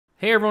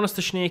Hey everyone, it's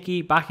the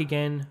Snaky back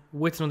again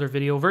with another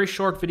video. Very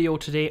short video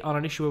today on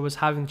an issue I was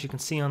having that you can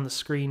see on the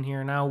screen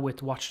here now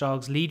with Watch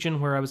Dogs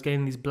Legion, where I was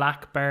getting these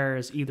black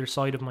bars either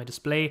side of my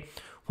display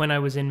when I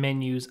was in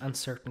menus and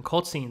certain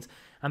cutscenes.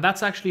 And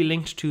that's actually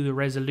linked to the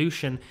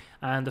resolution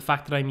and the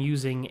fact that I'm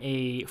using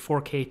a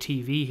 4K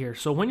TV here.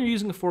 So when you're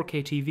using a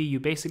 4K TV, you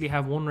basically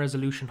have one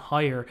resolution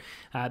higher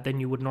than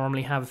you would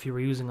normally have if you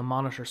were using a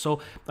monitor. So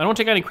I don't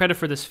take any credit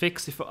for this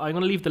fix. I'm going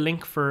to leave the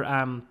link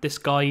for this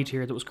guide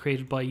here that was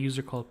created by a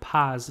user called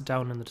Paz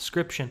down in the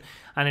description.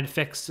 And it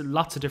affects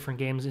lots of different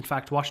games. In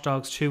fact, Watch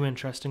Dogs 2,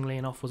 interestingly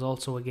enough, was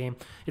also a game.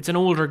 It's an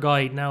older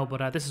guide now,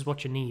 but this is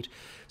what you need.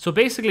 So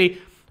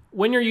basically,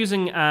 when you're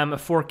using a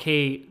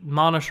 4K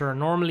monitor,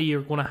 normally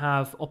you're going to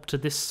have up to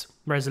this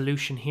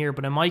resolution here,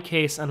 but in my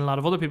case and a lot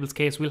of other people's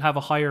case, we'll have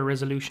a higher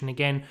resolution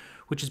again,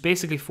 which is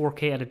basically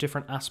 4K at a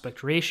different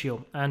aspect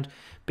ratio. And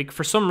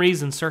for some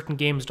reason, certain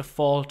games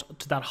default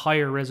to that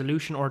higher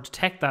resolution or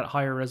detect that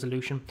higher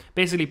resolution.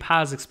 Basically,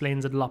 Paz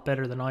explains it a lot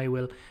better than I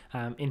will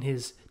in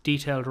his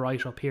detailed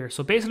write-up here.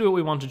 So basically what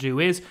we want to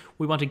do is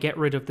we want to get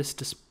rid of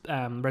this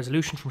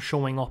resolution from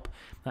showing up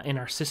in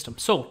our system.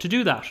 So to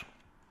do that,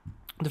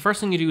 the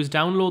first thing you do is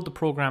download the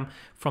program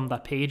from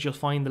that page. You'll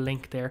find the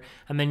link there,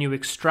 and then you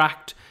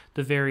extract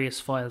the various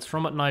files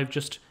from it. And I've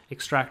just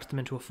extracted them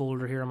into a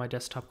folder here on my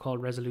desktop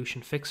called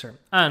Resolution Fixer.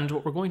 And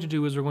what we're going to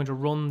do is we're going to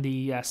run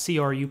the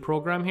CRU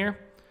program here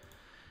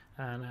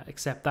and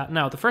accept that.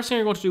 Now, the first thing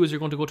you're going to do is you're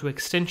going to go to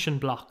extension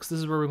blocks. This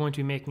is where we're going to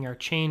be making our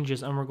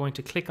changes, and we're going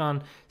to click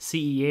on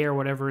CEA or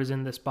whatever is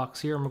in this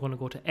box here, and we're going to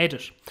go to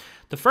edit.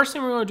 The first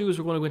thing we're going to do is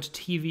we're going to go into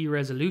TV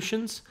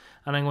resolutions,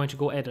 and I'm going to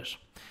go edit.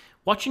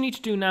 What you need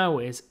to do now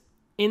is,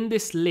 in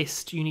this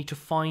list, you need to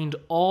find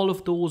all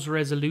of those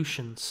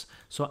resolutions.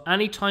 So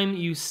anytime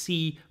you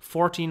see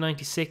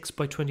 1496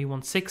 by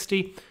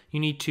 2160, you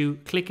need to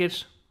click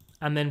it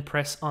and then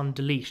press on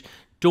delete.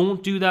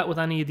 Don't do that with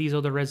any of these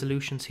other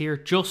resolutions here,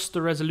 just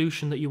the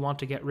resolution that you want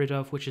to get rid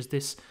of, which is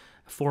this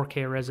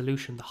 4K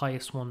resolution, the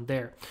highest one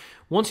there.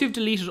 Once you've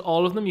deleted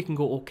all of them, you can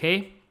go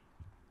OK.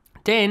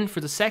 Then for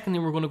the second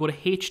thing, we're going to go to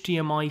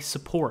HDMI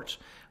support.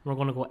 We're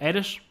going to go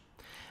edit.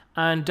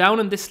 And down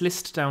in this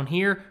list down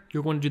here,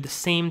 you're going to do the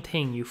same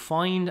thing. You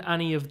find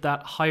any of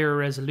that higher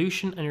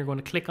resolution and you're going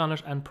to click on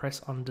it and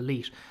press on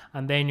delete.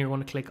 And then you're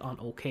going to click on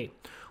OK.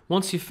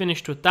 Once you've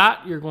finished with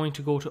that, you're going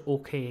to go to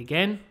OK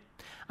again.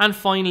 And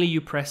finally,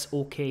 you press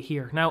OK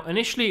here. Now,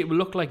 initially, it will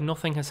look like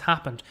nothing has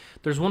happened.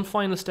 There's one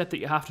final step that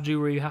you have to do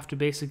where you have to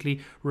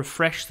basically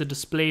refresh the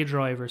display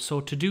driver.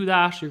 So to do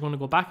that, you're going to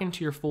go back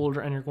into your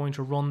folder and you're going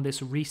to run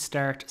this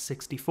restart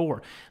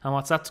 64. And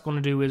what that's going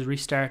to do is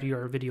restart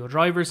your video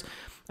drivers.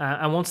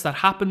 And once that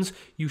happens,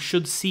 you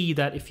should see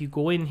that if you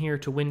go in here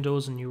to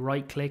Windows and you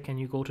right click and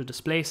you go to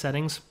display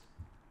settings,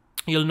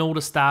 you'll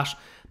notice that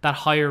that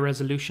higher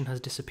resolution has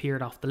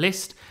disappeared off the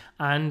list,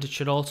 and it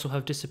should also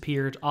have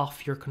disappeared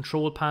off your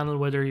control panel,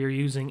 whether you're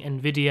using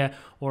NVIDIA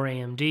or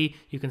AMD.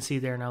 You can see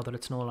there now that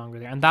it's no longer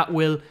there, and that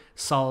will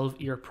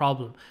solve your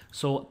problem.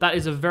 So that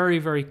is a very,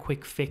 very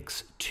quick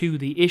fix to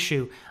the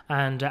issue.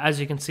 And as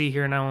you can see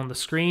here now on the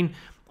screen,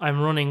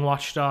 I'm running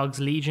Watch Dogs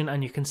Legion,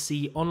 and you can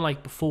see,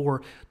 unlike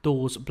before,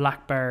 those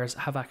black bars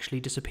have actually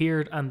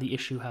disappeared and the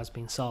issue has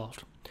been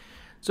solved.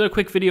 So a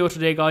quick video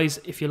today, guys.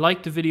 If you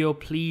liked the video,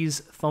 please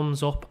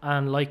thumbs up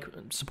and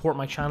support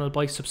my channel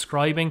by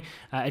subscribing.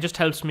 It just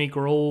helps me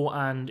grow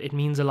and it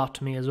means a lot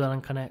to me as well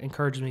and kind of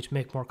encourages me to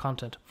make more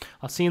content.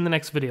 I'll see you in the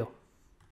next video.